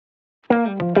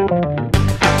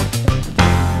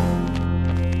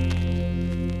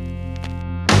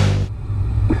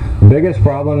biggest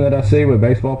problem that I see with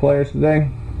baseball players today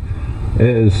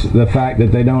is the fact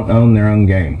that they don't own their own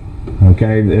game.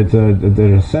 Okay, there's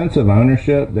a sense of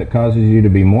ownership that causes you to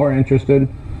be more interested.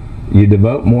 You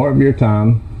devote more of your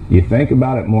time. You think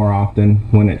about it more often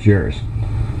when it's yours.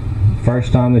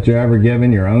 First time that you're ever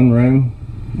given your own room,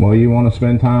 well, you want to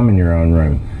spend time in your own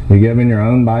room. You're given your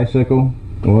own bicycle,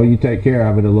 well, you take care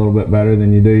of it a little bit better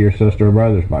than you do your sister or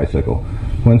brother's bicycle.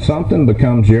 When something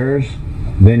becomes yours,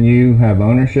 then you have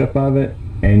ownership of it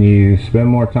and you spend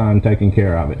more time taking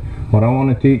care of it. What I want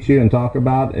to teach you and talk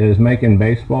about is making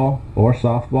baseball or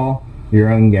softball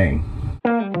your own game.